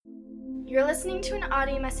You're listening to an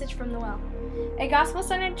audio message from The Well, a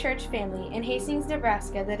gospel-centered church family in Hastings,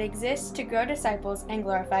 Nebraska that exists to grow disciples and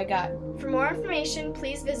glorify God. For more information,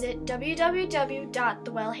 please visit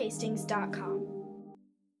www.thewellhastings.com.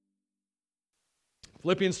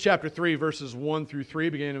 Philippians chapter 3, verses 1 through 3,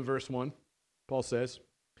 beginning in verse 1, Paul says,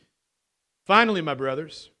 "Finally, my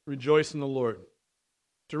brothers, rejoice in the Lord.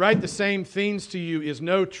 To write the same things to you is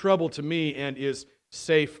no trouble to me and is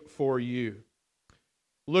safe for you.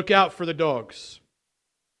 Look out for the dogs.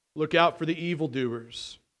 Look out for the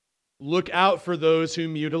evildoers. Look out for those who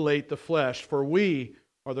mutilate the flesh, for we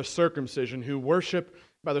are the circumcision who worship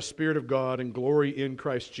by the Spirit of God and glory in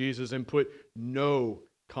Christ Jesus and put no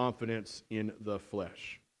confidence in the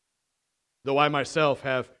flesh. Though I myself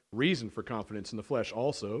have reason for confidence in the flesh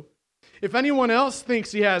also. If anyone else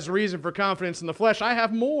thinks he has reason for confidence in the flesh, I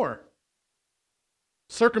have more.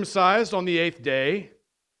 Circumcised on the 8th day,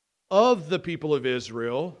 of the people of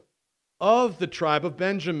Israel, of the tribe of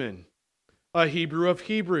Benjamin, a Hebrew of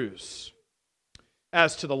Hebrews.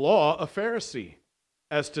 As to the law, a Pharisee.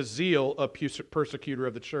 As to zeal, a persecutor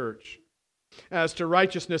of the church. As to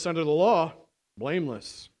righteousness under the law,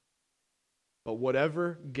 blameless. But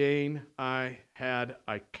whatever gain I had,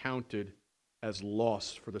 I counted as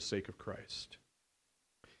loss for the sake of Christ.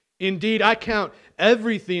 Indeed, I count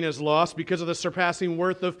everything as loss because of the surpassing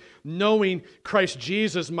worth of knowing Christ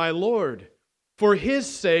Jesus my Lord. For His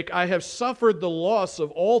sake I have suffered the loss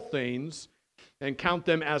of all things and count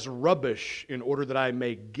them as rubbish in order that I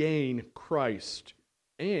may gain Christ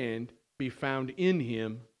and be found in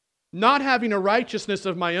Him, not having a righteousness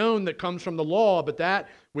of my own that comes from the law, but that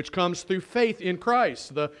which comes through faith in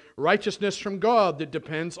Christ, the righteousness from God that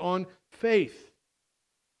depends on faith,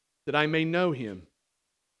 that I may know Him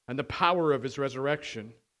and the power of His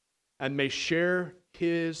resurrection, and may share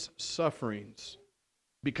His sufferings,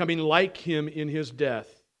 becoming like Him in His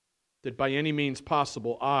death, that by any means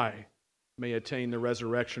possible I may attain the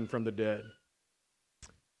resurrection from the dead."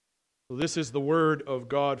 Well, this is the word of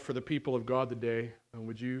God for the people of God today. And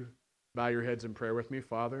would you bow your heads in prayer with me?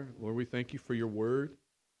 Father, Lord, we thank You for Your word.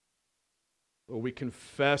 Lord, we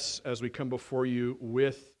confess as we come before You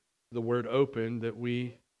with the word open that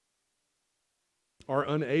we are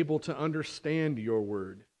unable to understand Your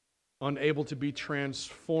word, unable to be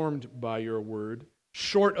transformed by Your word,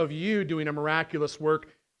 short of You doing a miraculous work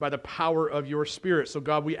by the power of Your Spirit. So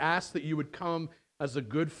God, we ask that You would come as the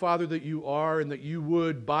good Father that You are, and that You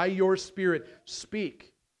would, by Your Spirit,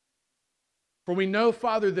 speak. For we know,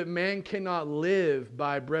 Father, that man cannot live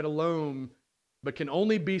by bread alone, but can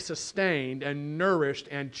only be sustained and nourished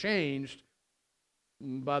and changed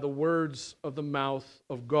by the words of the mouth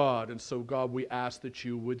of God. And so, God, we ask that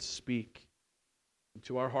You would speak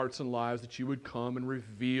into our hearts and lives, that You would come and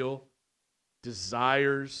reveal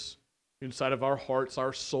desires inside of our hearts,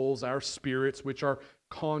 our souls, our spirits, which are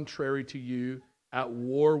contrary to You, at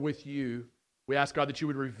war with You. We ask, God, that You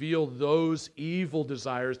would reveal those evil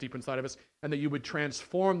desires deep inside of us, and that You would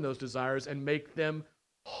transform those desires and make them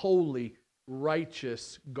holy,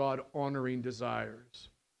 righteous, God-honoring desires.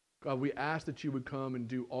 God, we ask that You would come and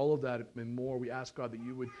do all of that and more. We ask, God, that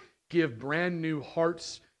You would give brand new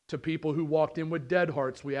hearts to people who walked in with dead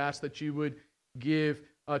hearts. We ask that You would give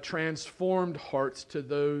transformed hearts to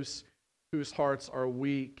those whose hearts are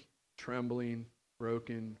weak, trembling,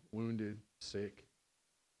 broken, wounded, sick.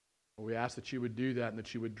 We ask that You would do that and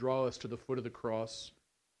that You would draw us to the foot of the cross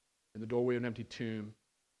in the doorway of an empty tomb.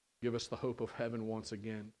 Give us the hope of heaven once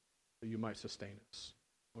again, that You might sustain us.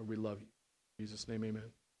 Lord, we love You. In Jesus' name,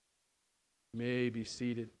 amen. You may be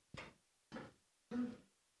seated.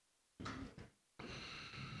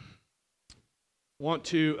 Want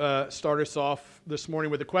to start us off this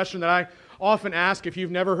morning with a question that I often ask. If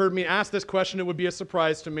you've never heard me ask this question, it would be a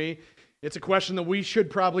surprise to me. It's a question that we should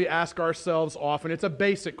probably ask ourselves often. It's a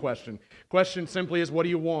basic question. Question simply is, what do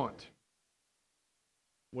you want?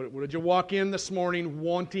 What did you walk in this morning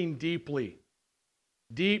wanting deeply?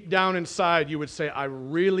 Deep down inside, you would say, I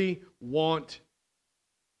really want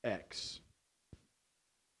X.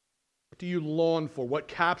 What do you long for? What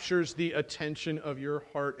captures the attention of your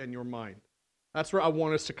heart and your mind? That's where I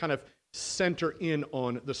want us to kind of center in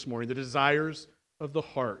on this morning, the desires of the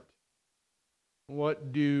heart.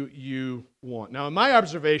 What do you want? Now, in my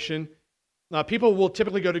observation, people will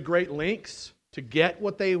typically go to great lengths to get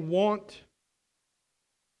what they want.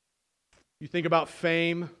 You think about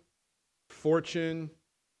fame, fortune,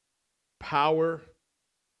 power,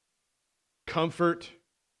 comfort,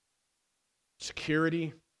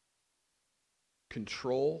 security,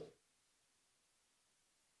 control,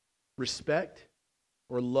 respect,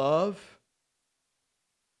 or love,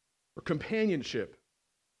 or companionship.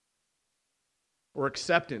 or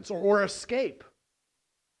acceptance or escape.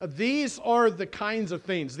 These are the kinds of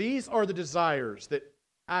things, these are the desires that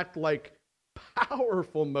act like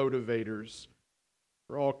powerful motivators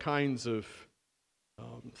for all kinds of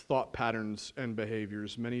thought patterns and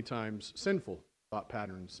behaviors, many times sinful thought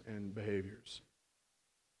patterns and behaviors.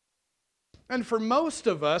 And for most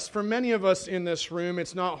of us, for many of us in this room,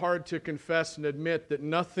 it's not hard to confess and admit that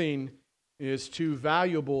nothing is too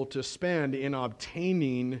valuable to spend in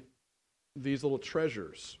obtaining these little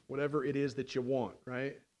treasures, whatever it is that you want,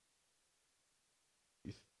 right?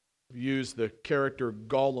 You use the character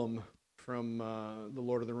Gollum from the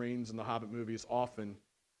Lord of the Rings and the Hobbit movies often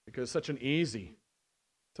because such an easy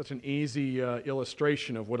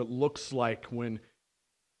illustration of what it looks like when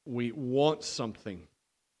we want something.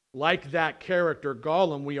 Like that character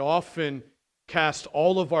Gollum, we often cast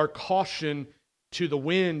all of our caution to the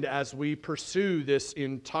wind as we pursue this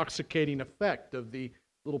intoxicating effect of the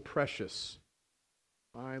little precious,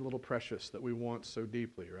 my little precious that we want so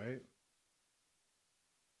deeply, right?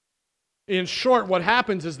 In short, what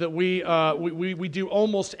happens is that we do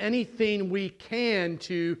almost anything we can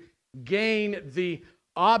to gain the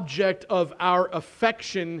object of our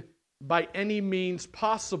affection by any means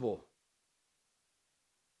possible.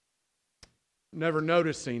 Never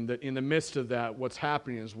noticing that in the midst of that, what's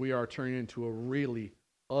happening is we are turning into a really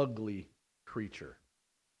ugly creature.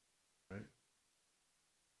 Right?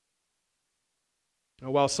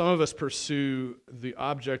 Now, while some of us pursue the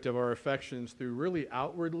object of our affections through really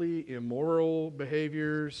outwardly immoral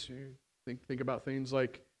behaviors, think about things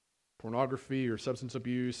like pornography or substance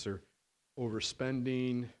abuse or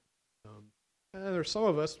overspending. There's some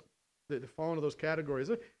of us that fall into those categories.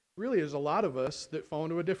 There really is a lot of us that fall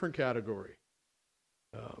into a different category.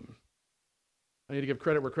 I need to give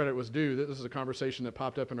credit where credit was due. This is a conversation that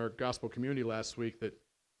popped up in our gospel community last week that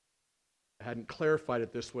I hadn't clarified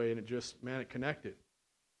it this way, and it connected.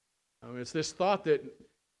 It's this thought that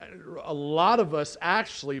a lot of us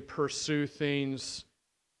actually pursue things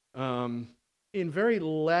in very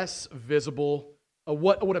less visible,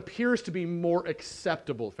 what appears to be more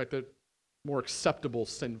acceptable. In fact, more acceptable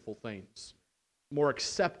sinful things. More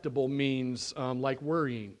acceptable means like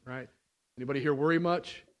worrying, right? Anybody here worry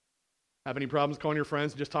much? Have any problems calling your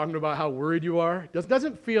friends and just talking about how worried you are?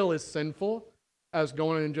 Doesn't feel as sinful as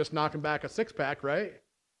going and just knocking back a six-pack, right?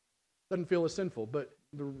 Doesn't feel as sinful, but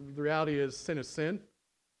the reality is sin.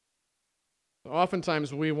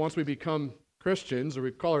 Oftentimes, once we become Christians, or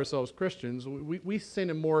we call ourselves Christians, we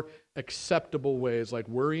sin in more acceptable ways, like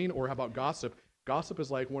worrying, or how about gossip? Gossip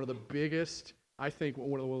is like one of the biggest, I think,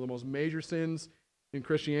 one of the most major sins in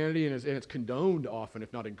Christianity, and it's condoned often,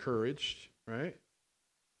 if not encouraged, right?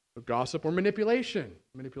 So gossip or manipulation.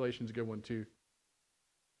 Manipulation is a good one too.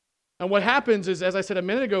 And what happens is, as I said a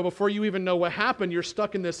minute ago, before you even know what happened, you're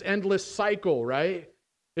stuck in this endless cycle, right?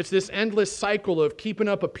 It's this endless cycle of keeping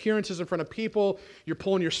up appearances in front of people. You're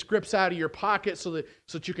pulling your scripts out of your pocket so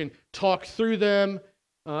that you can talk through them.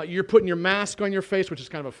 You're putting your mask on your face, which is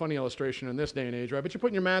kind of a funny illustration in this day and age, right? But you're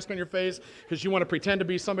putting your mask on your face because you want to pretend to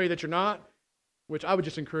be somebody that you're not, which I would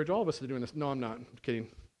just encourage all of us to do in this. No, I'm not. I'm kidding.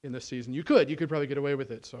 In this season, you could probably get away with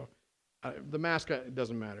it. So the mask, it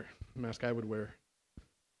doesn't matter. The mask I would wear.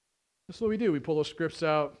 That's what we do. We pull those scripts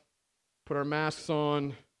out, put our masks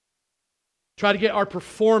on, try to get our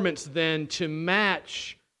performance then to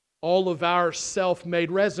match all of our self-made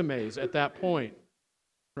resumes at that point,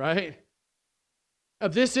 right?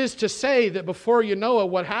 This is to say that before you know it,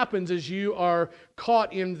 what happens is you are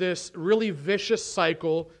caught in this really vicious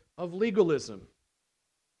cycle of legalism.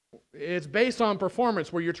 It's based on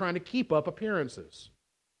performance where you're trying to keep up appearances.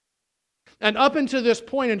 And up until this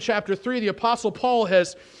point in chapter 3, the Apostle Paul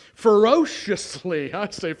has ferociously,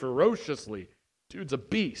 dude's a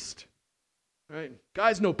beast. Right?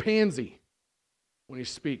 Guy's no pansy when he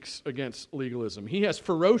speaks against legalism. He has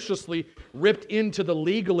ferociously ripped into the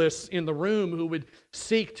legalists in the room who would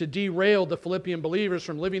seek to derail the Philippian believers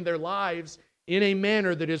from living their lives in a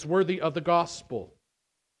manner that is worthy of the gospel.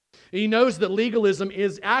 He knows that legalism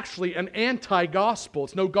is actually an anti-gospel.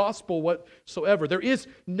 It's no gospel whatsoever. There is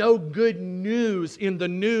no good news in the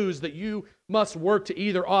news that you must work to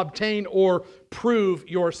either obtain or prove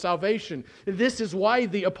your salvation. This is why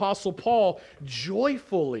the Apostle Paul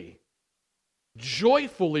joyfully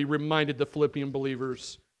reminded the Philippian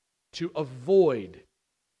believers to avoid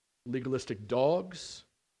legalistic dogs,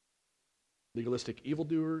 legalistic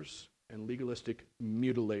evildoers, and legalistic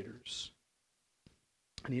mutilators.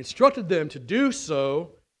 And he instructed them to do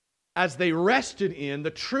so as they rested in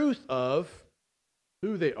the truth of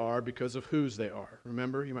who they are because of whose they are.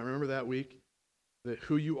 Remember, you might remember that week, that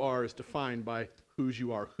who you are is defined by whose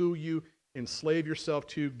you are. Who you enslave yourself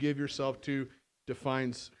to, give yourself to,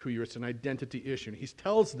 defines who you are. It's an identity issue. And he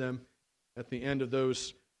tells them at the end of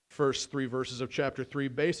those first 3 verses of chapter 3,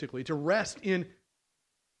 basically, to rest in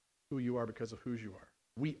who you are because of whose you are.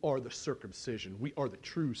 We are the circumcision. We are the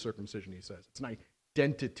true circumcision, he says. It's an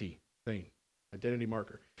identity thing, identity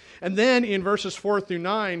marker. And then in verses 4 through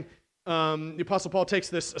 9, the Apostle Paul takes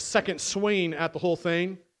this second swing at the whole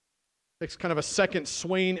thing, takes kind of a second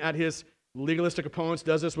swing at his legalistic opponents,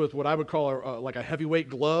 does this with what I would call like a heavyweight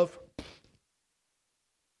glove.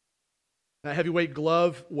 That heavyweight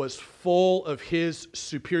glove was full of his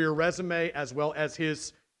superior resume as well as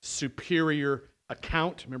his superior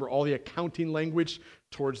account. Remember all the accounting language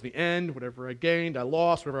towards the end. Whatever I gained, I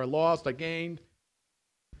lost. Whatever I lost, I gained.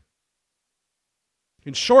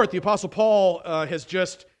 In short, the Apostle Paul has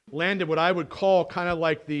just landed what I would call kind of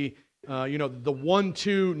like the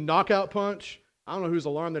 1-2 knockout punch. I don't know whose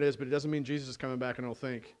alarm that is, but it doesn't mean Jesus is coming back, I don't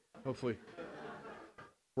think. Hopefully.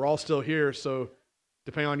 We're all still here, so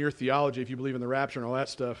depending on your theology, if you believe in the rapture and all that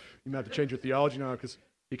stuff, you might have to change your theology now because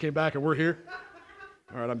he came back and we're here.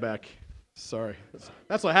 All right, I'm back. Sorry.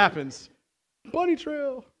 That's what happens. Bunny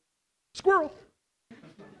trail. Squirrel.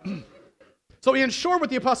 So in short, what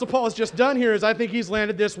the Apostle Paul has just done here is I think he's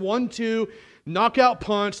landed this 1-2 knockout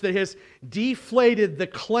punch that has deflated the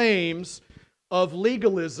claims of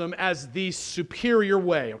legalism as the superior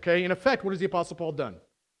way. Okay? In effect, what has the Apostle Paul done?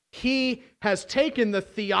 He has taken the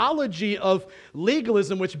theology of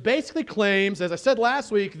legalism, which basically claims, as I said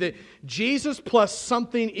last week, that Jesus plus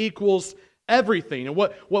something equals everything. And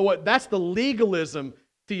what that's the legalism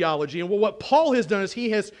theology. And what Paul has done is he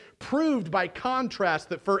has proved by contrast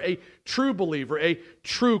that for a true believer, a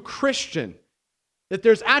true Christian, that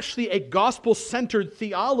there's actually a gospel-centered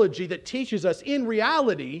theology that teaches us in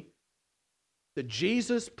reality that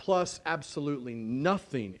Jesus plus absolutely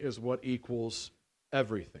nothing is what equals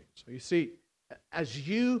everything. So you see, as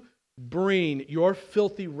you bring your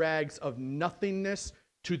filthy rags of nothingness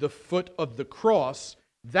to the foot of the cross,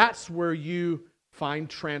 that's where you find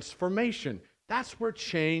transformation. That's where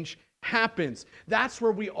change happens. That's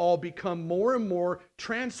where we all become more and more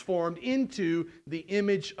transformed into the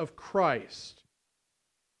image of Christ.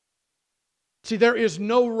 See, there is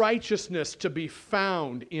no righteousness to be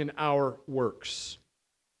found in our works.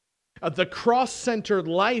 The cross-centered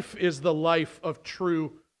life is the life of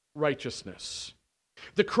true righteousness.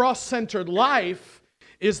 The cross-centered life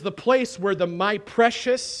is the place where the my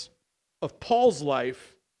precious of Paul's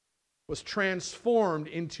life was transformed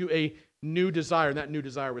into a new desire. And that new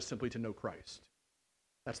desire was simply to know Christ.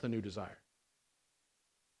 That's the new desire.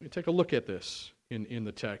 Let me take a look at this in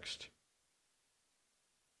the text.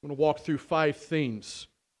 I'm going to walk through 5 things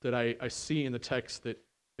that I see in the text that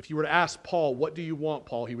if you were to ask Paul, what do you want,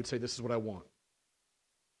 Paul? He would say, this is what I want.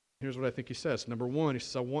 Here's what I think he says. Number 1, he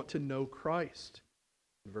says, I want to know Christ.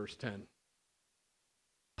 In verse 10.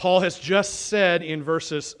 Paul has just said in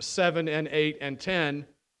verses 7 and 8 and 10,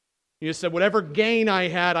 he has said, whatever gain I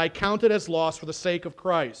had, I counted as loss for the sake of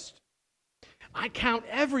Christ. I count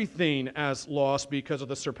everything as loss because of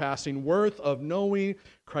the surpassing worth of knowing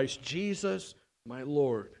Christ Jesus, my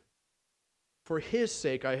Lord. For his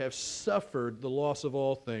sake I have suffered the loss of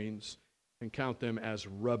all things and count them as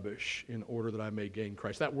rubbish in order that I may gain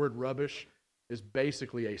Christ. That word rubbish is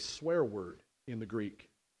basically a swear word in the Greek.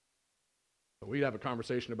 So we'd have a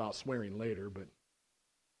conversation about swearing later, but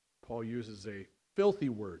Paul uses a filthy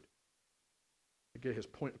word to get his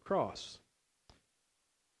point across.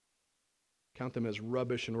 Count them as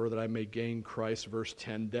rubbish in order that I may gain Christ, verse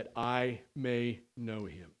 10, that I may know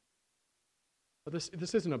him. But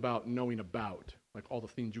this isn't about knowing about, like all the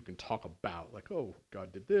things you can talk about, like, oh,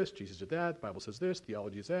 God did this, Jesus did that, the Bible says this,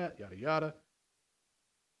 theology is that, yada, yada.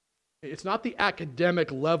 It's not the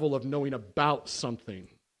academic level of knowing about something.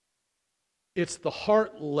 It's the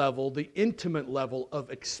heart level, the intimate level of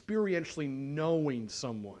experientially knowing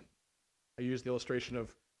someone. I use the illustration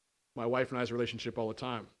of my wife and I's relationship all the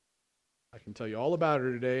time. I can tell you all about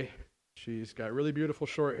her today. She's got really beautiful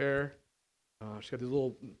short hair. She's got these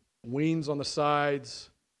little wings on the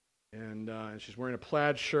sides, and she's wearing a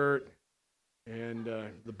plaid shirt, and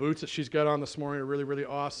the boots that she's got on this morning are really, really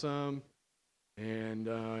awesome, and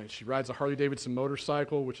she rides a Harley-Davidson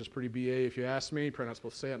motorcycle, which is pretty BA if you ask me. Probably not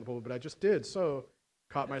supposed to say it in the pulpit, but I just did, so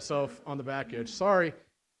caught myself on the back edge. Sorry.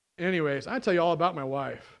 Anyways, I'll tell you all about my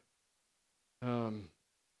wife. The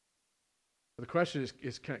question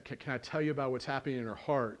is can I tell you about what's happening in her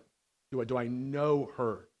heart? Do I know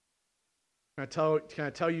her? Can I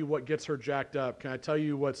tell you what gets her jacked up? Can I tell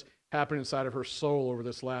you what's happening inside of her soul over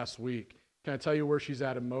this last week? Can I tell you where she's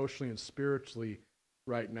at emotionally and spiritually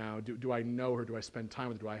right now? Do I know her? Do I spend time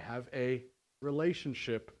with her? Do I have a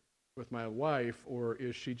relationship with with my wife, or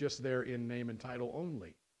is she just there in name and title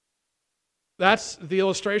only? That's the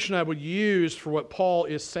illustration I would use for what Paul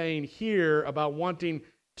is saying here about wanting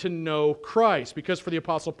to know Christ. Because for the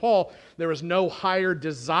Apostle Paul, there is no higher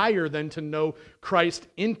desire than to know Christ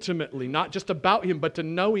intimately, not just about him, but to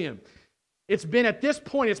know him. At this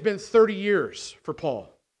point, it's been 30 years for Paul.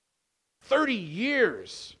 30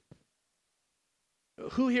 years.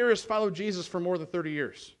 Who here has followed Jesus for more than 30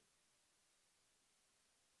 years?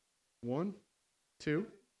 1, 2,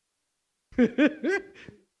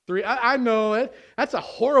 3. I know it. That's a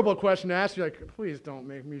horrible question to ask you. Like, please don't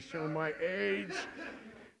make me show my age.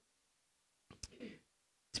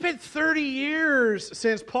 It's been 30 years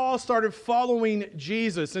since Paul started following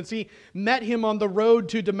Jesus, since he met him on the road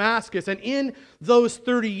to Damascus. And in those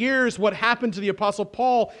 30 years, what happened to the Apostle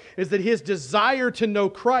Paul is that his desire to know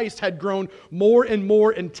Christ had grown more and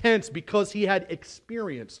more intense because he had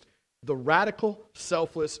experienced the radical,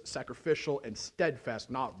 selfless, sacrificial, and steadfast,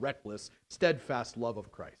 not reckless, steadfast love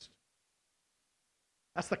of Christ.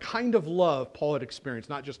 That's the kind of love Paul had experienced,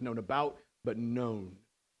 not just known about, but known.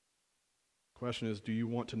 The question is, do you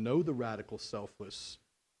want to know the radical, selfless,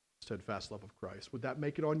 steadfast love of Christ? Would that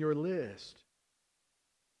make it on your list?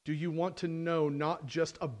 Do you want to know not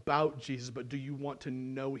just about Jesus, but do you want to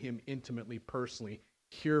know him intimately, personally,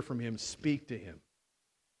 hear from him, speak to him?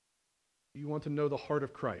 Do you want to know the heart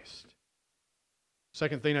of Christ?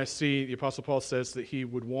 Second thing I see, the Apostle Paul says that he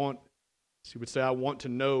would say, I want to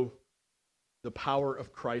know the power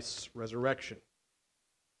of Christ's resurrection.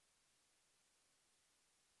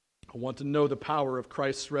 I want to know the power of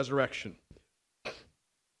Christ's resurrection.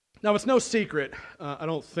 Now, it's no secret, I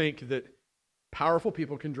don't think, that powerful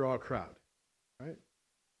people can draw a crowd, right?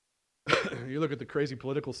 You look at the crazy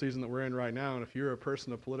political season that we're in right now, and if you're a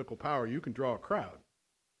person of political power, you can draw a crowd.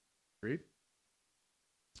 Agreed?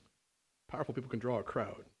 Powerful people can draw a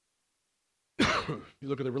crowd. You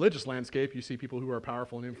look at the religious landscape, you see people who are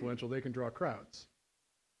powerful and influential, they can draw crowds.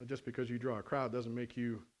 But just because you draw a crowd doesn't make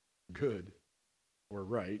you good or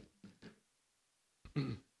right.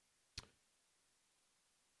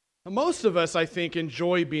 Most of us, I think,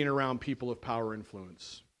 enjoy being around people of power and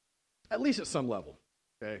influence, at least at some level.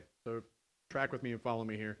 Okay, so track with me and follow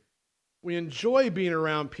me here. We enjoy being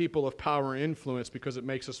around people of power and influence because it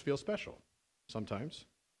makes us feel special. Sometimes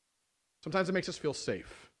it makes us feel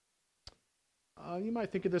safe. You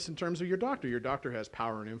might think of this in terms of your doctor. Your doctor has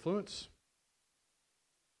power and influence.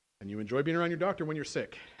 And you enjoy being around your doctor when you're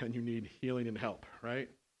sick and you need healing and help, right?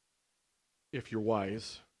 If you're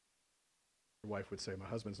wise. Your wife would say, my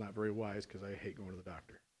husband's not very wise because I hate going to the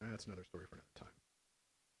doctor. That's another story for another time.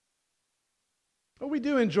 But we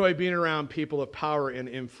do enjoy being around people of power and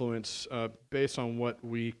influence based on what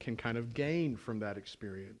we can kind of gain from that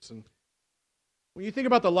experience. And when you think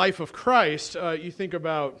about the life of Christ, you think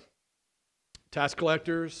about tax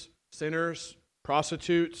collectors, sinners,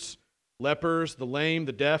 prostitutes, lepers, the lame,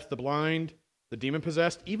 the deaf, the blind, the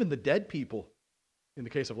demon-possessed, even the dead people, in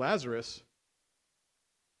the case of Lazarus,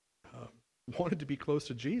 wanted to be close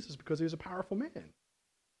to Jesus because he was a powerful man.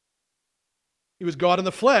 He was God in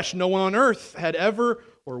the flesh. No one on earth had ever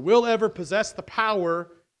or will ever possess the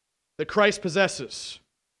power that Christ possesses.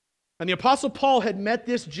 And the Apostle Paul had met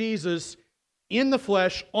this Jesus in the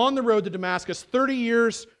flesh on the road to Damascus 30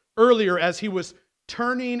 years earlier as he was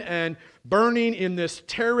turning and burning in this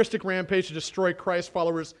terroristic rampage to destroy Christ's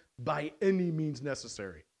followers by any means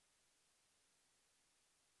necessary.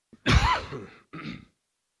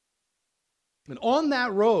 And on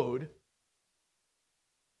that road,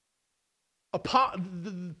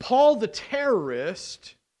 Paul the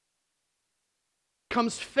terrorist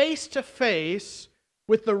comes face to face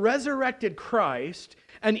with the resurrected Christ,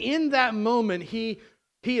 and in that moment he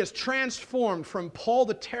is transformed from Paul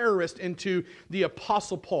the terrorist into the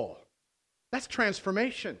Apostle Paul. That's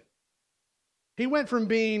transformation. He went from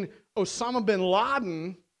being Osama bin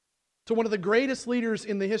Laden to one of the greatest leaders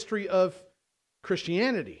in the history of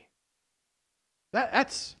Christianity.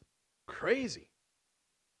 That's crazy.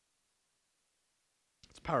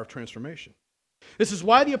 It's the power of transformation. This is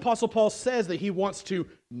why the Apostle Paul says that he wants to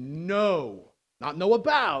know, not know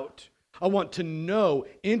about. I want to know,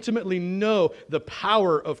 intimately know the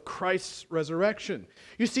power of Christ's resurrection.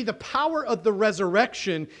 You see, the power of the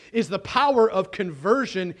resurrection is the power of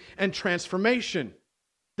conversion and transformation.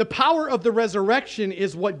 The power of the resurrection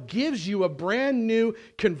is what gives you a brand new,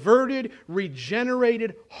 converted,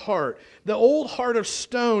 regenerated heart. The old heart of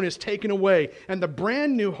stone is taken away, and the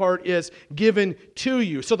brand new heart is given to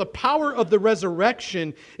you. So the power of the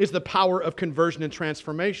resurrection is the power of conversion and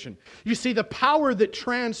transformation. You see, the power that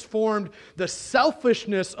transformed the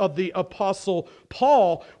selfishness of the Apostle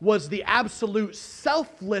Paul was the absolute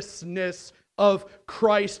selflessness of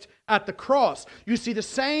Christ at the cross. You see, the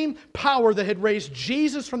same power that had raised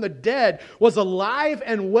Jesus from the dead was alive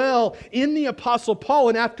and well in the Apostle Paul.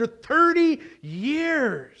 And after 30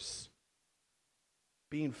 years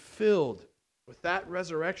being filled with that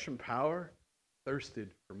resurrection power,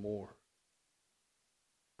 thirsted for more.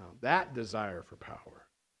 Now, that desire for power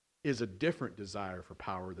is a different desire for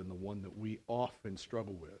power than the one that we often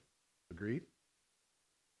struggle with. Agreed?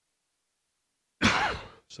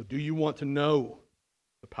 So do you want to know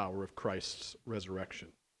the power of Christ's resurrection?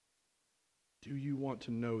 Do you want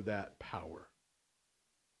to know that power?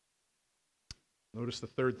 Notice the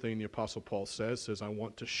third thing the Apostle Paul says, I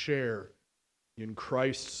want to share in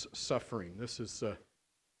Christ's suffering. We're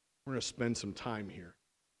going to spend some time here.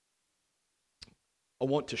 I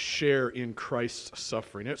want to share in Christ's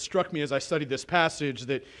suffering. It struck me as I studied this passage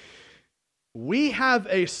that we have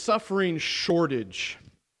a suffering shortage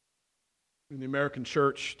in the American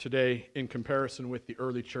church today in comparison with the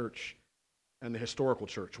early church and the historical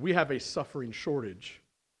church. We have a suffering shortage.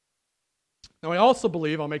 Now, I also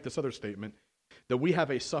believe, I'll make this other statement, that we have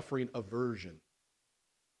a suffering aversion.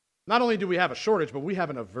 Not only do we have a shortage, but we have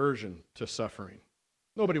an aversion to suffering.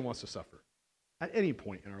 Nobody wants to suffer at any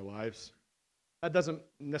point in our lives. That doesn't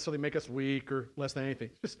necessarily make us weak or less than anything.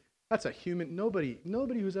 It's just, that's a human, nobody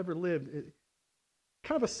who's ever lived,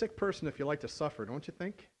 kind of a sick person if you like to suffer, don't you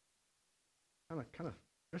think? Kind of,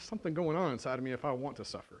 there's something going on inside of me if I want to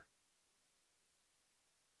suffer.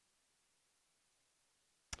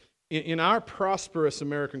 In our prosperous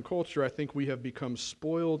American culture, I think we have become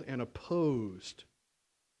spoiled and opposed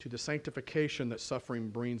to the sanctification that suffering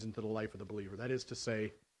brings into the life of the believer. That is to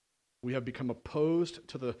say, we have become opposed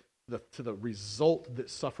to the result that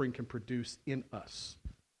suffering can produce in us.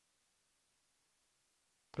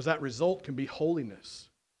 Because that result can be holiness.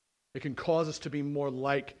 It can cause us to be more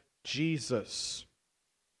like Jesus.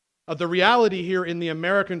 The reality here in the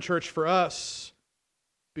American church for us,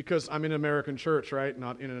 because I'm in an American church, right?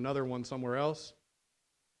 Not in another one somewhere else.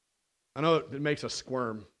 I know it makes us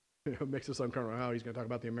squirm. It makes us uncomfortable. Oh, he's going to talk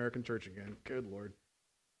about the American church again. Good Lord.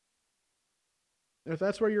 If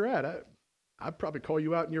that's where you're at, I'd probably call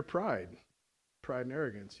you out in your pride. Pride and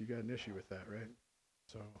arrogance. You got an issue with that, right?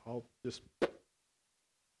 So I'll just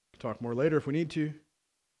talk more later if we need to.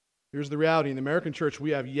 Here's the reality. In the American church,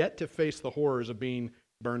 we have yet to face the horrors of being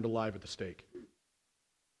burned alive at the stake.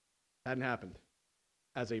 Hadn't happened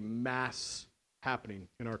as a mass happening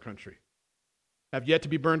in our country. Have yet to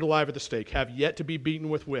be burned alive at the stake. Have yet to be beaten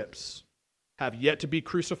with whips. Have yet to be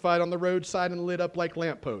crucified on the roadside and lit up like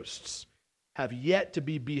lampposts. Have yet to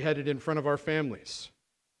be beheaded in front of our families.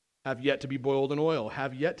 Have yet to be boiled in oil.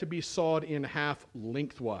 Have yet to be sawed in half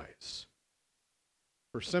lengthwise.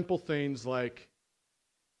 For simple things like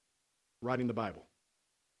writing the Bible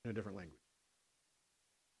in a different language.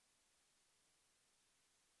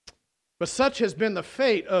 But such has been the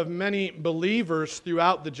fate of many believers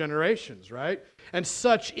throughout the generations, right? And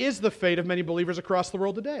such is the fate of many believers across the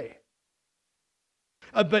world today.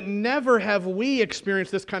 But never have we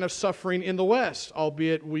experienced this kind of suffering in the West,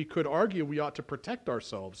 albeit we could argue we ought to protect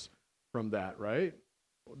ourselves from that, right?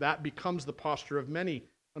 That becomes the posture of many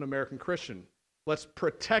an American Christian. Let's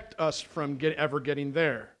protect us from ever getting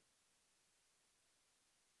there.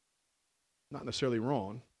 Not necessarily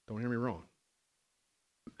wrong. Don't hear me wrong.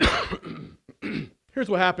 Here's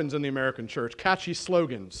what happens in the American church. Catchy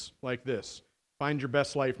slogans like this. Find your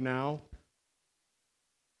best life now.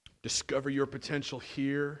 Discover your potential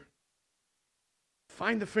here.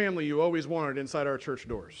 Find the family you always wanted inside our church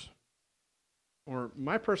doors. Or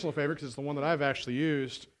my personal favorite, because it's the one that I've actually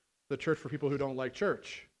used, the church for people who don't like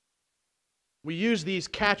church. We use these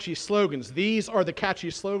catchy slogans. These are the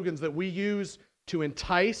catchy slogans that we use to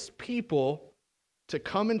entice people to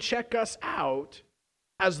come and check us out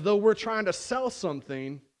as though we're trying to sell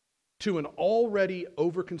something to an already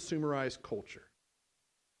over-consumerized culture.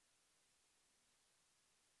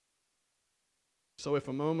 So if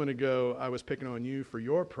a moment ago I was picking on you for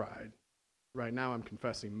your pride, right now I'm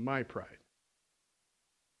confessing my pride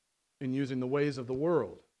in using the ways of the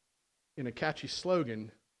world in a catchy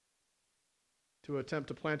slogan to attempt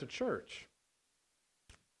to plant a church.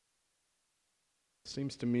 It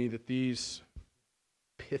seems to me that these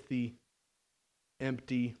pithy,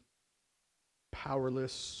 empty,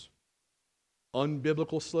 powerless,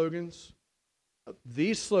 unbiblical slogans,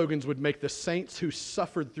 these slogans would make the saints who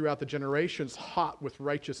suffered throughout the generations hot with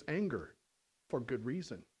righteous anger for good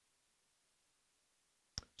reason.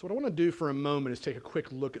 So what I want to do for a moment is take a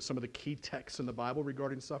quick look at some of the key texts in the Bible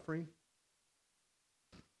regarding suffering.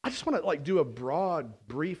 I just want to do a broad,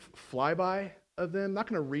 brief flyby of them. I'm not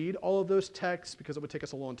going to read all of those texts because it would take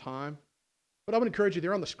us a long time. But I would encourage you,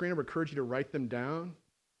 they're on the screen, I would encourage you to write them down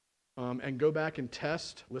and go back and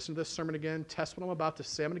listen to this sermon again, test what I'm about to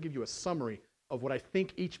say. I'm going to give you a summary of what I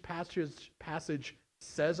think each passage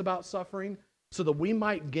says about suffering so that we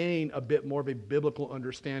might gain a bit more of a biblical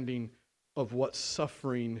understanding of what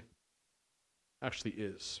suffering actually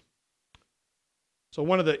is. So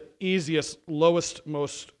one of the easiest, lowest,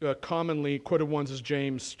 most commonly quoted ones is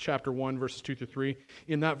James chapter 1, verses 2 through 3.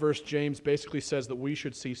 In that verse, James basically says that we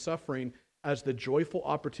should see suffering as the joyful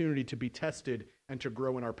opportunity to be tested and to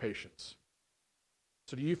grow in our patience.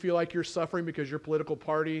 So do you feel like you're suffering because your political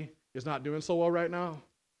party is not doing so well right now?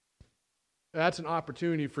 That's an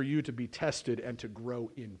opportunity for you to be tested and to grow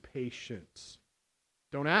in patience.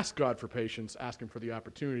 Don't ask God for patience, ask Him for the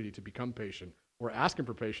opportunity to become patient. Or ask Him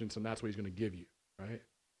for patience, and that's what He's going to give you, right?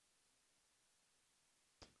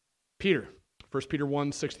 Peter, 1 Peter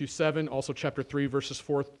 1, 6 through 7, also chapter 3, verses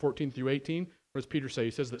 14 through 18. What does Peter say?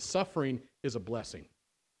 He says that suffering is a blessing.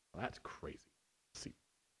 Well, that's crazy. See,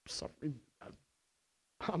 suffering.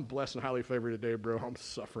 I'm blessed and highly favored today, bro. I'm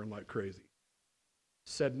suffering like crazy.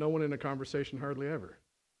 Said no one in a conversation hardly ever,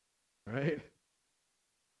 right?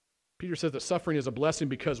 Peter says that suffering is a blessing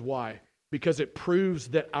because why? Because it proves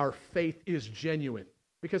that our faith is genuine.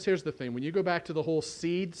 Because here's the thing. When you go back to the whole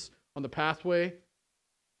seeds on the pathway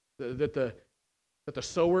that the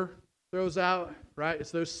sower throws out, right?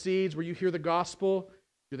 It's those seeds where you hear the gospel.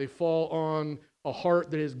 Do they fall on a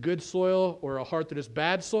heart that is good soil or a heart that is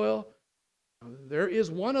bad soil? There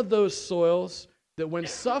is one of those soils that when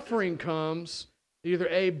suffering comes, either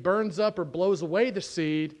A, burns up or blows away the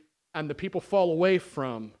seed, and the people fall away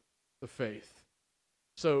from the faith.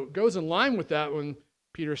 So it goes in line with that when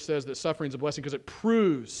Peter says that suffering is a blessing because it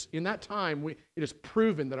proves, in that time, it is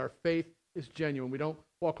proven that our faith is genuine. We don't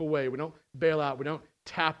walk away. We don't bail out. We don't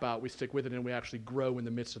tap out. We stick with it and we actually grow in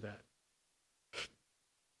the midst of that.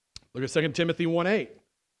 Look at 2 Timothy 1:8.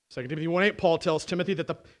 2 Timothy 1:8, Paul tells Timothy that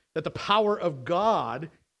the power of God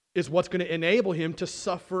is what's going to enable him to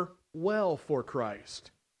suffer well for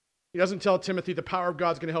Christ. He doesn't tell Timothy the power of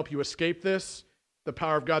God's going to help you escape this. The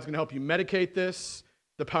power of God's going to help you medicate this.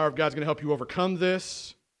 The power of God's going to help you overcome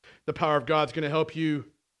this. The power of God's going to help you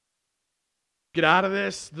get out of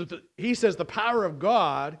this. He says the power of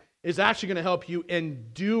God is actually going to help you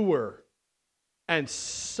endure and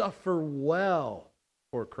suffer well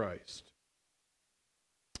for Christ.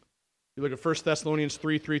 You look at 1 Thessalonians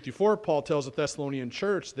 3:3-4, Paul tells the Thessalonian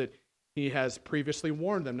church that he has previously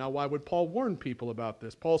warned them. Now, why would Paul warn people about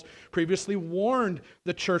this? Paul's previously warned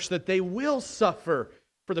the church that they will suffer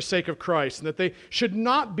for the sake of Christ and that they should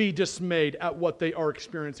not be dismayed at what they are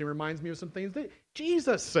experiencing. Reminds me of some things that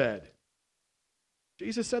Jesus said.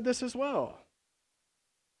 Jesus said this as well.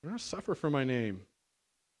 You're going to suffer for my name.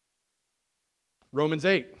 Romans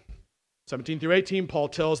 8:17-18, Paul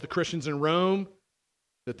tells the Christians in Rome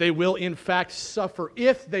that they will in fact suffer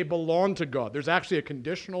if they belong to God. There's actually a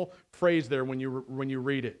conditional phrase there when you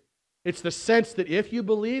read it. It's the sense that if you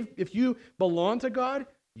belong to God,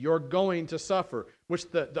 you're going to suffer. Which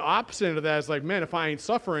the opposite of that is like, man, if I ain't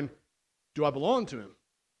suffering, do I belong to Him?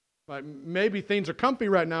 Like maybe things are comfy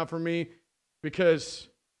right now for me because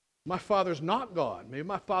my Father's not God. Maybe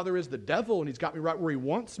my Father is the devil and He's got me right where He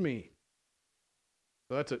wants me.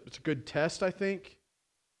 So it's a good test, I think.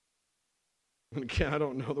 And again, I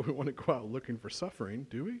don't know that we want to go out looking for suffering,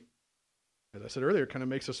 do we? As I said earlier, it kind of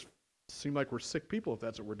makes us seem like we're sick people if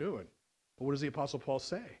that's what we're doing. But what does the Apostle Paul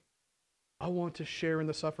say? I want to share in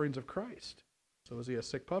the sufferings of Christ. So is he a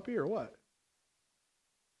sick puppy or what?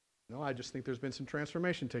 No, I just think there's been some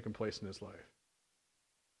transformation taking place in his life.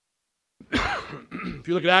 If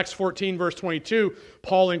you look at Acts 14, verse 22,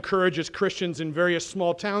 Paul encourages Christians in various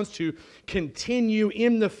small towns to continue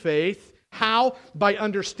in the faith. How? By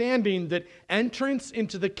understanding that entrance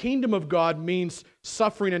into the kingdom of God means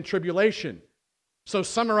suffering and tribulation. So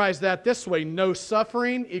summarize that this way: no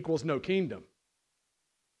suffering equals no kingdom.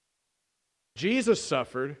 Jesus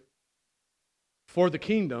suffered for the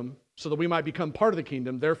kingdom so that we might become part of the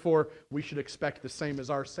kingdom. Therefore, we should expect the same as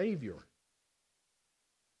our Savior.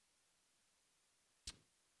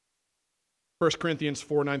 1 Corinthians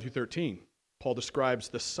 4:9-13, Paul describes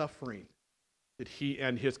the suffering that he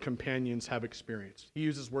and his companions have experienced. He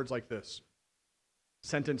uses words like this: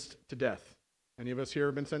 sentenced to death. Any of us here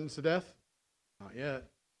have been sentenced to death? Not yet.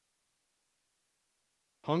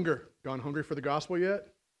 Hunger. Gone hungry for the gospel yet?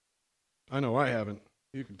 I know I haven't.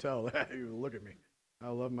 You can tell that. You look at me. I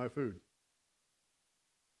love my food.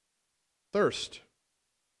 Thirst.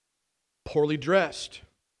 Poorly dressed,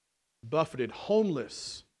 buffeted,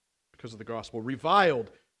 homeless because of the gospel,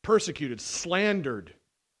 reviled, persecuted, slandered,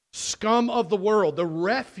 scum of the world, the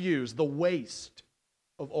refuse, the waste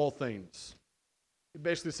of all things. He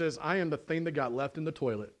basically says, I am the thing that got left in the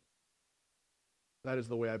toilet. That is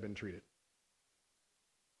the way I've been treated.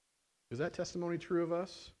 Is that testimony true of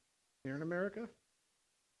us here in America?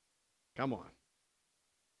 Come on.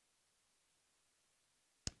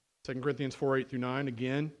 2 Corinthians 4:8-9,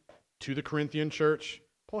 again, to the Corinthian church.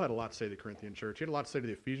 Paul had a lot to say to the Corinthian church. He had a lot to say to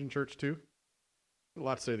the Ephesian church too. He had a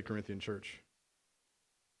lot to say to the Corinthian church.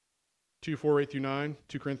 2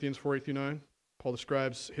 Corinthians 4:8-9. Paul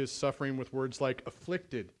describes his suffering with words like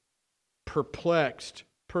afflicted, perplexed,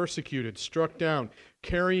 persecuted, struck down,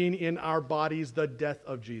 carrying in our bodies the death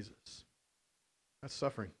of Jesus. That's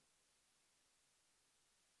suffering.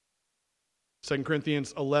 2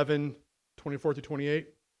 Corinthians 11:24-28.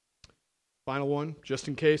 Final one, just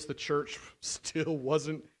in case the church still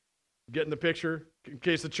wasn't getting the picture, in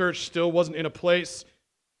case the church still wasn't in a place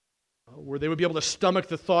where they would be able to stomach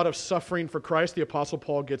the thought of suffering for Christ, the Apostle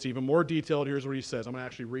Paul gets even more detailed. Here's what he says. I'm going to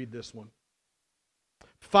actually read this one.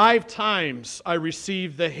 5 times I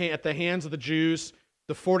received at the hands of the Jews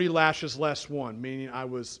the 40 lashes less one, meaning I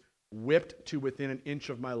was whipped to within an inch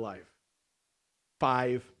of my life.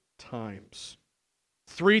 5 times.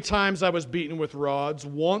 3 times I was beaten with rods.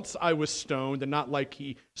 Once I was stoned, and not like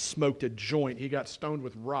he smoked a joint. He got stoned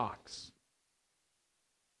with rocks.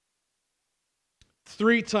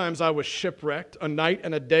 3 times I was shipwrecked. A night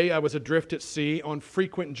and a day I was adrift at sea on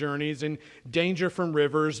frequent journeys, in danger from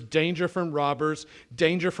rivers, danger from robbers,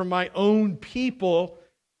 danger from my own people,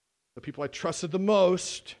 the people I trusted the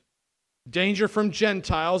most, danger from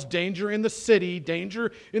Gentiles, danger in the city,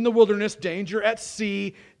 danger in the wilderness, danger at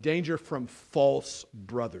sea, danger from false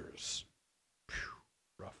brothers.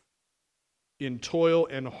 Rough. In toil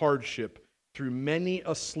and hardship, through many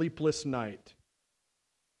a sleepless night,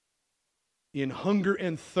 in hunger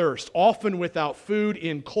and thirst, often without food,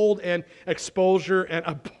 in cold and exposure, and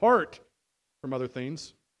apart from other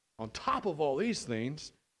things. On top of all these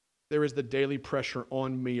things, there is the daily pressure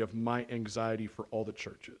on me of my anxiety for all the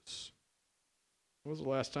churches. When was the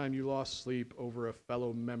last time you lost sleep over a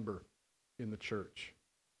fellow member in the church?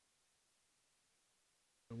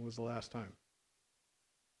 When was the last time?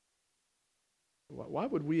 Why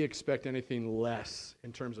would we expect anything less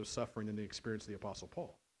in terms of suffering than the experience of the Apostle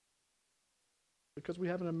Paul? Because we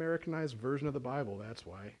have an Americanized version of the Bible, that's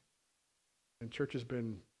why. And church has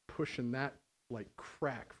been pushing that like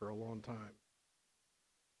crack for a long time.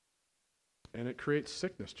 And it creates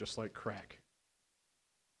sickness just like crack.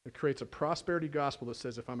 It creates a prosperity gospel that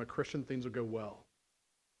says if I'm a Christian, things will go well.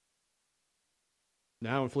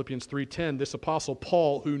 Now in Philippians 3:10, this apostle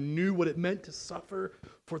Paul, who knew what it meant to suffer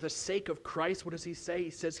for the sake of Christ, what does he say? He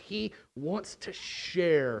says he wants to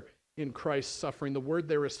share in Christ's suffering. The word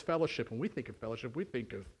there is fellowship. When we think of fellowship, we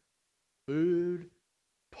think of food,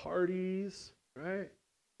 parties, right?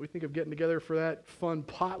 We think of getting together for that fun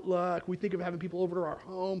potluck. We think of having people over to our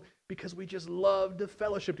home because we just love to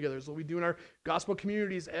fellowship together. It's what we do in our gospel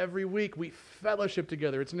communities every week. We fellowship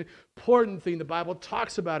together. It's an important thing. The Bible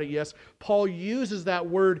talks about it, yes. Paul uses that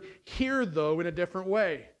word here, though, in a different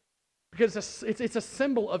way. Because it's a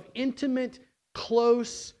symbol of intimate,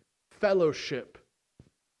 close fellowship.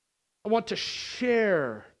 I want to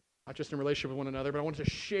share, not just in relationship with one another, but I want to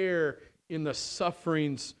share in the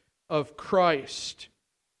sufferings of Christ.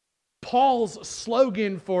 Paul's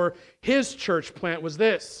slogan for his church plant was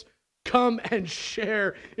this: come and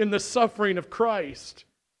share in the suffering of Christ.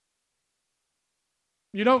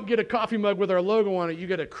 You don't get a coffee mug with our logo on it, you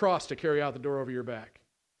get a cross to carry out the door over your back.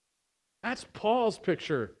 That's Paul's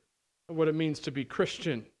picture of what it means to be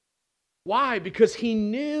Christian. Why? Because he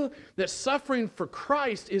knew that suffering for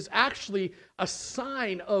Christ is actually a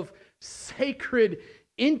sign of sacred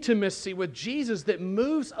intimacy with Jesus that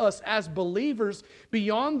moves us as believers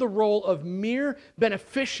beyond the role of mere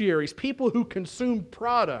beneficiaries, people who consume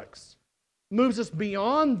products. Moves us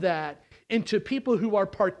beyond that into people who are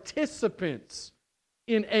participants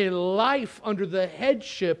in a life under the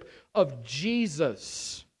headship of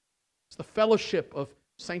Jesus. It's the fellowship of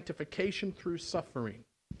sanctification through suffering.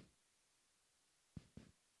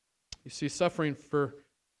 You see, suffering for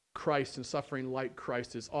Christ and suffering like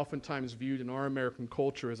Christ is oftentimes viewed in our American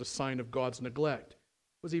culture as a sign of God's neglect.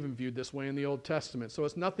 It was even viewed this way in the Old Testament. So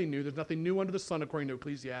it's nothing new. There's nothing new under the sun according to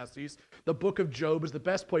Ecclesiastes. The book of Job is the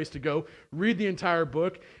best place to go. Read the entire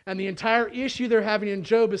book. And the entire issue they're having in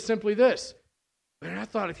Job is simply this: And I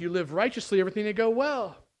thought if you live righteously, everything would go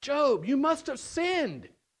well. Job, you must have sinned.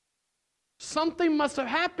 Something must have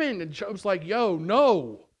happened. And Job's like, yo,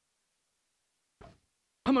 no.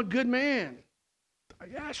 I'm a good man.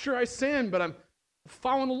 Yeah, sure, I sinned, but I'm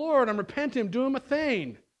following the Lord. I'm repenting, I'm doing my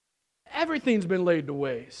thing. Everything's been laid to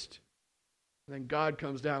waste. And then God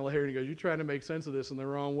comes down later and he goes, you're trying to make sense of this in the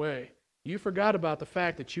wrong way. You forgot about the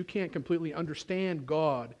fact that you can't completely understand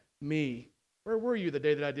God, me. Where were you the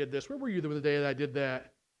day that I did this? Where were you the day that I did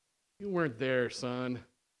that? You weren't there, son.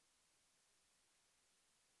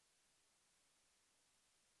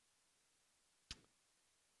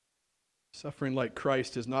 Suffering like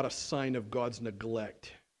Christ is not a sign of God's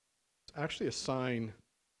neglect. It's actually a sign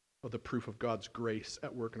of the proof of God's grace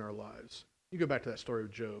at work in our lives. You go back to that story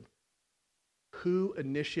of Job. Who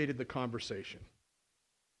initiated the conversation?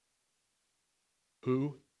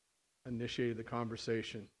 Who initiated the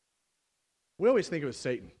conversation? We always think it was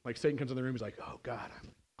Satan. Like Satan comes in the room, he's like, oh God,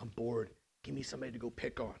 I'm bored. Give me somebody to go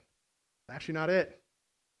pick on. Actually not it.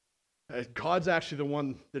 God's actually the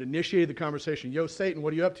one that initiated the conversation. Yo, Satan,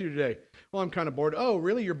 what are you up to today? Well, I'm kind of bored. Oh,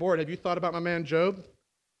 really? You're bored? Have you thought about my man Job?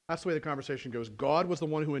 That's the way the conversation goes. God was the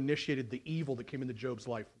one who initiated the evil that came into Job's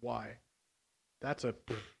life. Why? That's a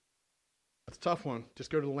tough one. Just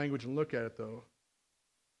go to the language and look at it, though.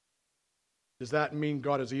 Does that mean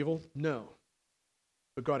God is evil? No.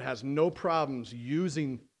 But God has no problems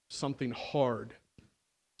using something hard,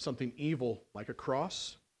 something evil like a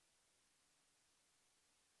cross,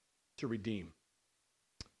 to redeem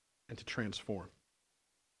and to transform.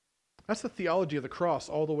 That's the theology of the cross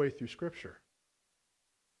all the way through Scripture.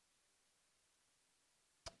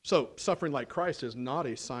 So, suffering like Christ is not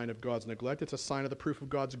a sign of God's neglect. It's a sign of the proof of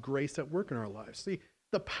God's grace at work in our lives. See,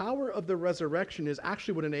 the power of the resurrection is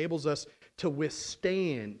actually what enables us to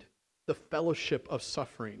withstand the fellowship of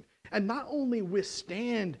suffering. And not only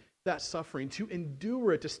withstand that suffering, to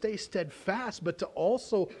endure it, to stay steadfast, but to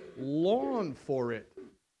also long for it.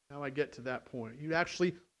 Now I get to that point. You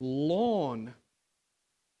actually long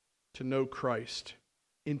to know Christ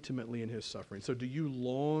intimately in his suffering. So do you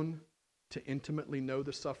long to intimately know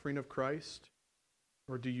the suffering of Christ?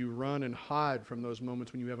 Or do you run and hide from those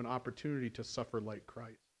moments when you have an opportunity to suffer like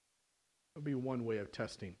Christ? That would be one way of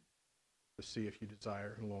testing to see if you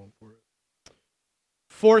desire and long for it.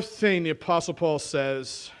 Fourth thing the Apostle Paul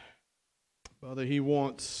says, well, that he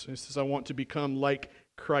says, I want to become like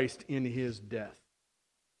Christ in his death.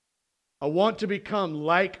 I want to become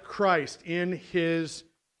like Christ in his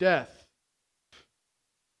death.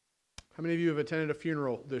 How many of you have attended a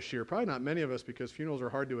funeral this year? Probably not many of us, because funerals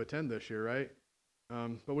are hard to attend this year, right?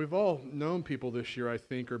 But we've all known people this year, I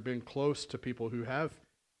think, or been close to people who have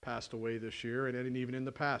passed away this year, and even in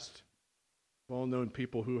the past. We've all known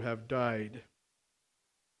people who have died.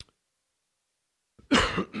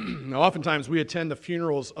 Now, oftentimes we attend the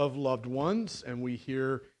funerals of loved ones, and we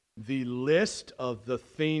hear the list of the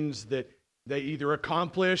things that they either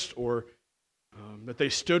accomplished or that they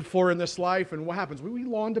stood for in this life. And what happens? We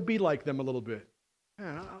long to be like them a little bit.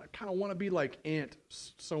 Man, I kind of want to be like Aunt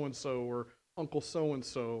so-and-so or Uncle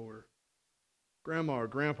so-and-so or Grandma or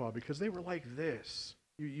Grandpa, because they were like this.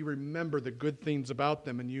 You remember the good things about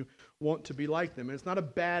them and you want to be like them. And it's not a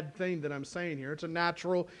bad thing that I'm saying here. It's a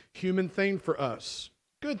natural human thing for us.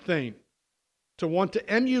 Good thing. To want to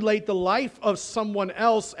emulate the life of someone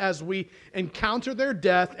else as we encounter their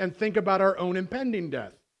death and think about our own impending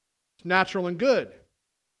death. It's natural and good.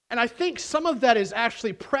 And I think some of that is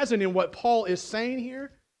actually present in what Paul is saying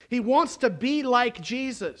here. He wants to be like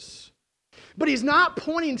Jesus. But he's not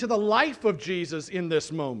pointing to the life of Jesus in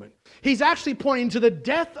this moment. He's actually pointing to the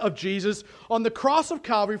death of Jesus on the cross of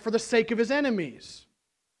Calvary for the sake of his enemies.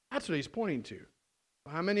 That's what he's pointing to.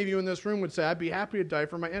 How many of you in this room would say, I'd be happy to die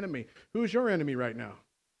for my enemy? Who's your enemy right now?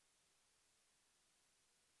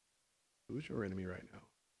 Who's your enemy right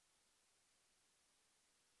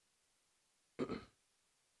now?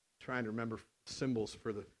 Trying to remember symbols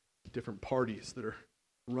for the different parties that are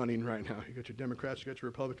running right now. You got your Democrats, you got your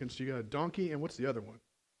Republicans, you got a donkey, and what's the other one?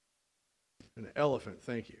 An elephant,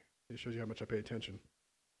 thank you. It shows you how much I pay attention.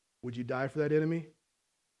 Would you die for that enemy?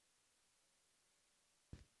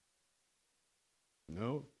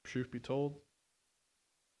 No, truth be told.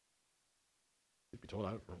 Truth be told,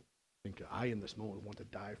 I don't think I in this moment want to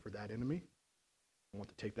die for that enemy. I want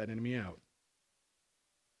to take that enemy out.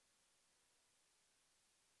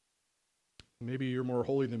 Maybe you're more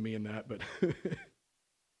holy than me in that, but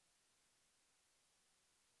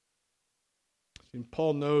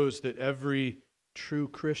Paul knows that every true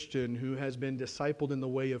Christian who has been discipled in the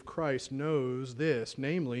way of Christ knows this,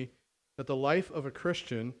 namely, that the life of a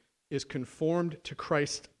Christian is conformed to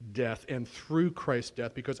Christ's death and through Christ's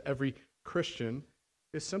death, because every Christian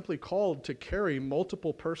is simply called to carry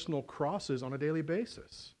multiple personal crosses on a daily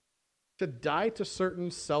basis, to die to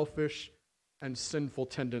certain selfish and sinful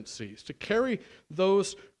tendencies, to carry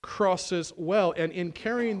those crosses well. And in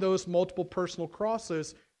carrying those multiple personal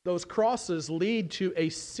crosses, those crosses lead to a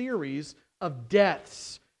series of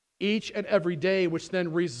deaths each and every day, which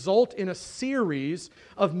then result in a series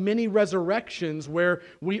of many resurrections where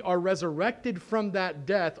we are resurrected from that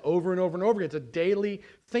death over and over and over again. It's a daily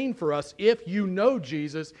thing for us if you know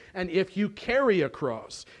Jesus and if you carry a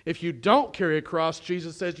cross. If you don't carry a cross,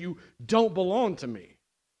 Jesus says you don't belong to me.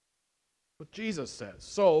 What Jesus says.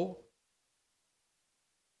 So,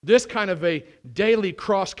 this kind of a daily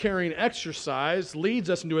cross-carrying exercise leads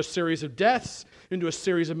us into a series of deaths, into a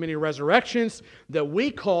series of many resurrections that we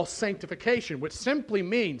call sanctification, which simply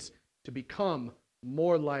means to become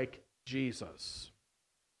more like Jesus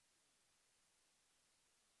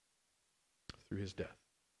through his death.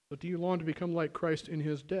 So do you long to become like Christ in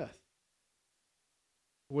his death?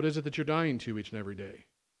 What is it that you're dying to each and every day?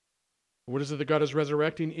 What is it that God is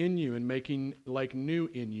resurrecting in you and making like new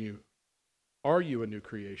in you? Are you a new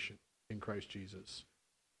creation in Christ Jesus?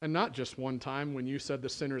 And not just one time when you said the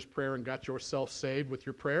sinner's prayer and got yourself saved with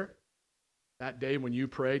your prayer. That day when you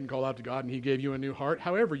prayed and called out to God and he gave you a new heart.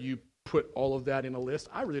 However you put all of that in a list,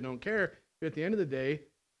 I really don't care. But at the end of the day,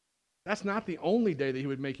 that's not the only day that he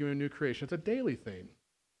would make you a new creation. It's a daily thing,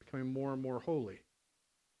 becoming more and more holy.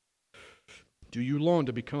 Do you long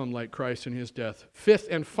to become like Christ in his death? Fifth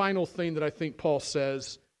and final thing that I think Paul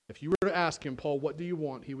says, if you were to ask him, Paul, what do you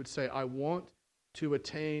want? He would say, I want to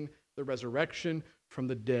attain the resurrection from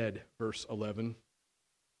the dead, verse 11.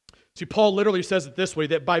 See, Paul literally says it this way,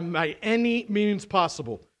 that by any means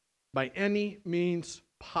possible, I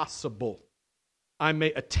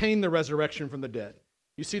may attain the resurrection from the dead.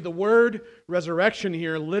 You see, the word resurrection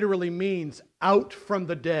here literally means out from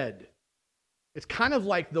the dead. It's kind of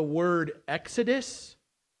like the word Exodus,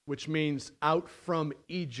 which means out from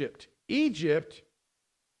Egypt. Egypt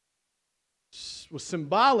was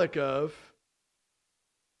symbolic of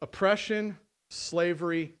oppression,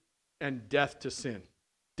 slavery, and death to sin,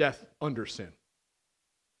 death under sin.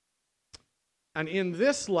 And in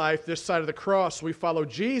this life, this side of the cross, we follow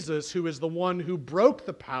Jesus, who is the one who broke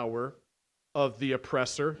the power of the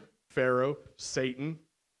oppressor, Pharaoh, Satan,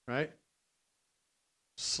 right?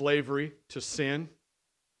 Slavery to sin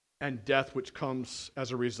and death which comes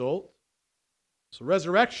as a result. So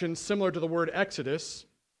resurrection, similar to the word Exodus,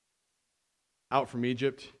 out from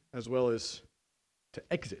Egypt, as well as to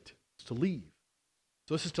exit, it's to leave.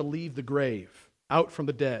 So this is to leave the grave, out from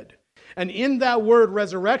the dead. And in that word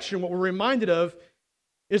resurrection, what we're reminded of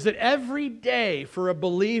is that every day for a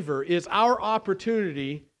believer is our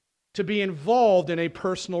opportunity to be involved in a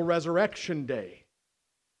personal resurrection day.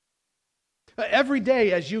 Every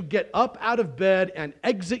day as you get up out of bed and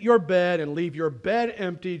exit your bed and leave your bed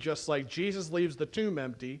empty, just like Jesus leaves the tomb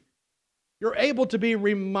empty, you're able to be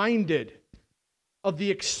reminded of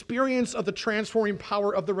the experience of the transforming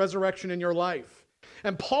power of the resurrection in your life.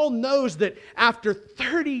 And Paul knows that after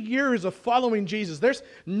 30 years of following Jesus, there's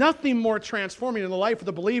nothing more transforming in the life of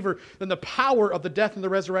the believer than the power of the death and the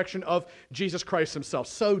resurrection of Jesus Christ himself.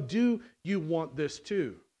 So do you want this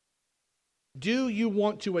too? Do you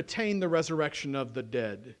want to attain the resurrection of the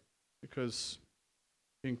dead? Because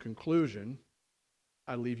in conclusion,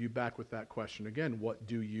 I leave you back with that question again. What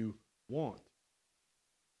do you want?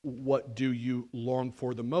 What do you long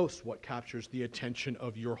for the most? What captures the attention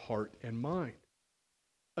of your heart and mind?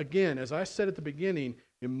 Again, as I said at the beginning,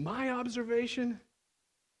 in my observation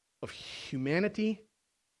of humanity,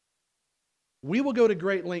 we will go to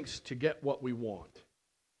great lengths to get what we want.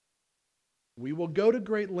 We will go to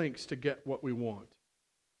great lengths to get what we want.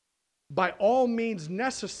 By all means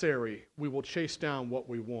necessary, we will chase down what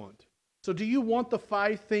we want. So do you want the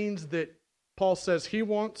 5 things that Paul says he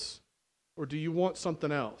wants, or do you want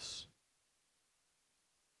something else?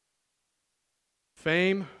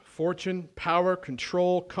 Fame, fortune, power,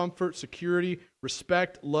 control, comfort, security,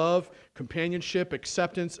 respect, love, companionship,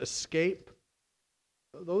 acceptance, escape.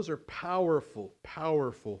 Those are powerful,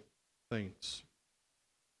 powerful things.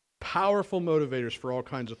 Powerful motivators for all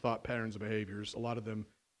kinds of thought patterns and behaviors, a lot of them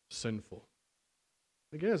sinful.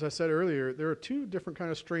 Again, as I said earlier, there are 2 different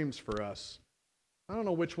kind of streams for us. I don't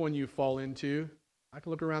know which one you fall into. I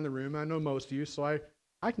can look around the room. I know most of you, so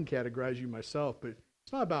I can categorize you myself, but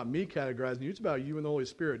it's not about me categorizing you. It's about you and the Holy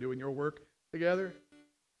Spirit doing your work together.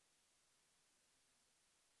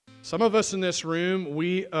 Some of us in this room,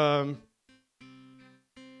 we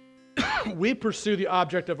pursue the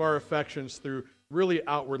object of our affections through really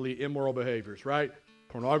outwardly immoral behaviors, right?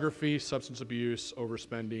 Pornography, substance abuse,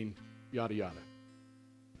 overspending, yada, yada.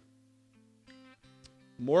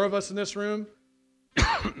 more of us in this room,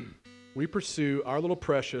 we pursue our little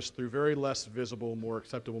precious through very less visible, more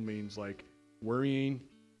acceptable means like worrying,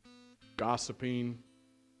 gossiping,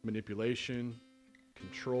 manipulation,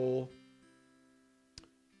 control.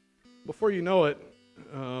 Before you know it,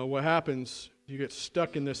 what happens, you get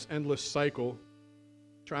stuck in this endless cycle,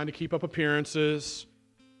 trying to keep up appearances,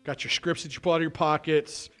 got your scripts that you pull out of your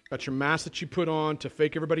pockets, got your mask that you put on to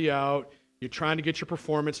fake everybody out, you're trying to get your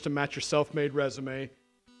performance to match your self-made resume.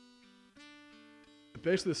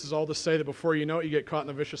 Basically, this is all to say that before you know it, you get caught in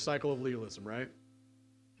the vicious cycle of legalism, right?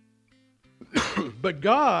 But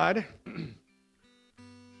God,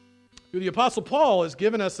 through the Apostle Paul, has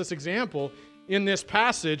given us this example in this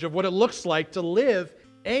passage of what it looks like to live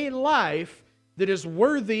a life that is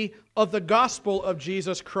worthy of the gospel of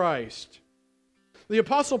Jesus Christ. The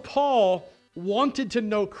Apostle Paul wanted to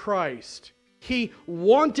know Christ. He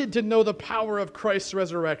wanted to know the power of Christ's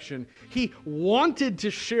resurrection. He wanted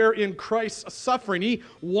to share in Christ's suffering. He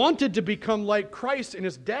wanted to become like Christ in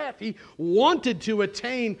his death. He wanted to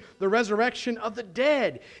attain the resurrection of the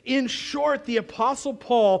dead. In short, the Apostle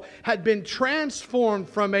Paul had been transformed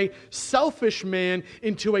from a selfish man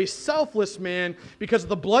into a selfless man because of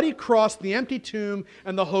the bloody cross, the empty tomb,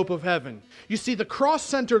 and the hope of heaven. You see, the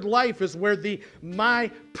cross-centered life is where the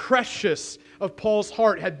my precious of Paul's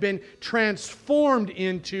heart had been transformed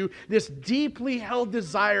into this deeply held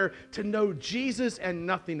desire to know Jesus and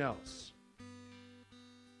nothing else.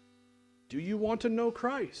 Do you want to know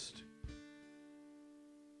Christ?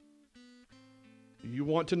 Do you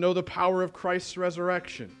want to know the power of Christ's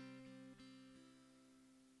resurrection?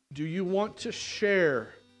 Do you want to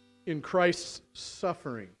share in Christ's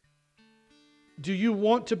suffering? Do you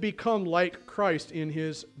want to become like Christ in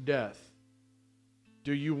his death?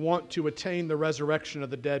 Do you want to attain the resurrection of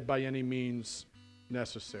the dead by any means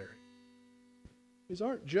necessary? These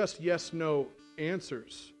aren't just yes-no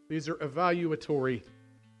answers. These are evaluatory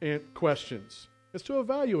questions. It's to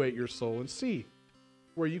evaluate your soul and see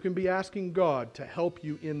where you can be asking God to help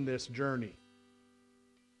you in this journey.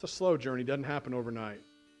 It's a slow journey. It doesn't happen overnight.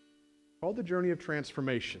 It's called the journey of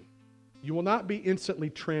transformation. You will not be instantly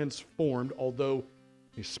transformed, although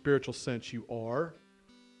in a spiritual sense you are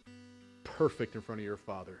perfect in front of your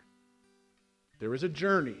Father. There is a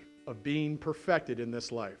journey of being perfected in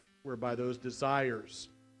this life, whereby those desires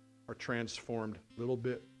are transformed little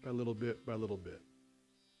bit by little bit by little bit.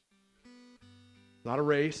 Not a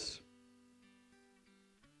race.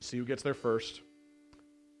 See who gets there first.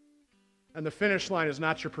 And the finish line is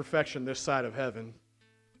not your perfection this side of heaven.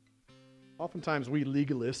 Oftentimes we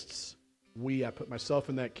legalists, I put myself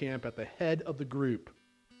in that camp at the head of the group.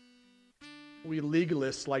 We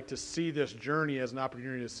legalists like to see this journey as an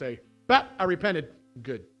opportunity to say, I repented.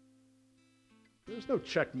 Good. There's no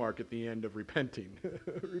check mark at the end of repenting.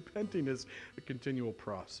 Repenting is a continual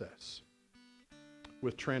process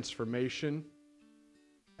with transformation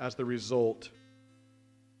as the result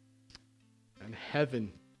and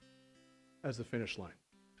heaven as the finish line.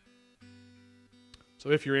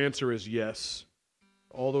 So if your answer is yes,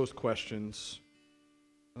 all those questions,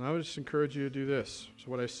 and I would just encourage you to do this. So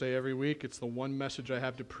what I say every week, it's the one message I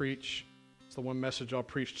have to preach. It's the one message I'll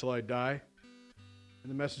preach till I die. And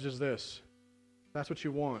the message is this. That's what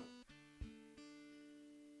you want.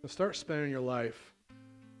 Now start spending your life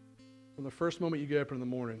from the first moment you get up in the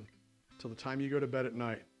morning till the time you go to bed at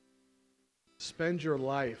night. Spend your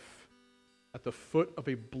life at the foot of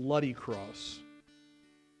a bloody cross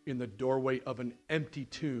in the doorway of an empty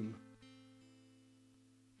tomb,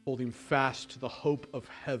 holding fast to the hope of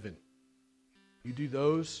heaven. You do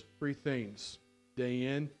those three things day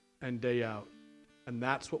in and day out. And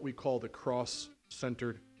that's what we call the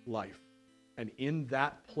cross-centered life. And in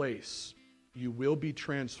that place, you will be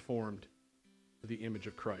transformed to the image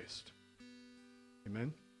of Christ.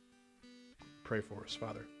 Amen? Pray for us,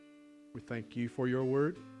 Father. We thank you for your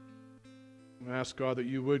word. I ask, God, that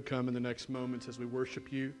you would come in the next moments as we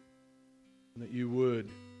worship you, and that you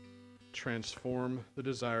would transform the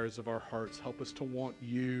desires of our hearts. Help us to want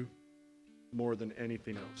you more than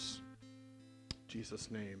anything else. In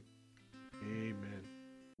Jesus' name, amen.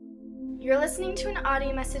 You're listening to an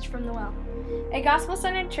audio message from The Well, a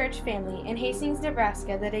gospel-centered church family in Hastings,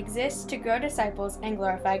 Nebraska that exists to grow disciples and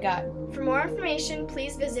glorify God. For more information,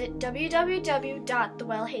 please visit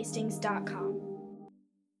www.thewellhastings.com.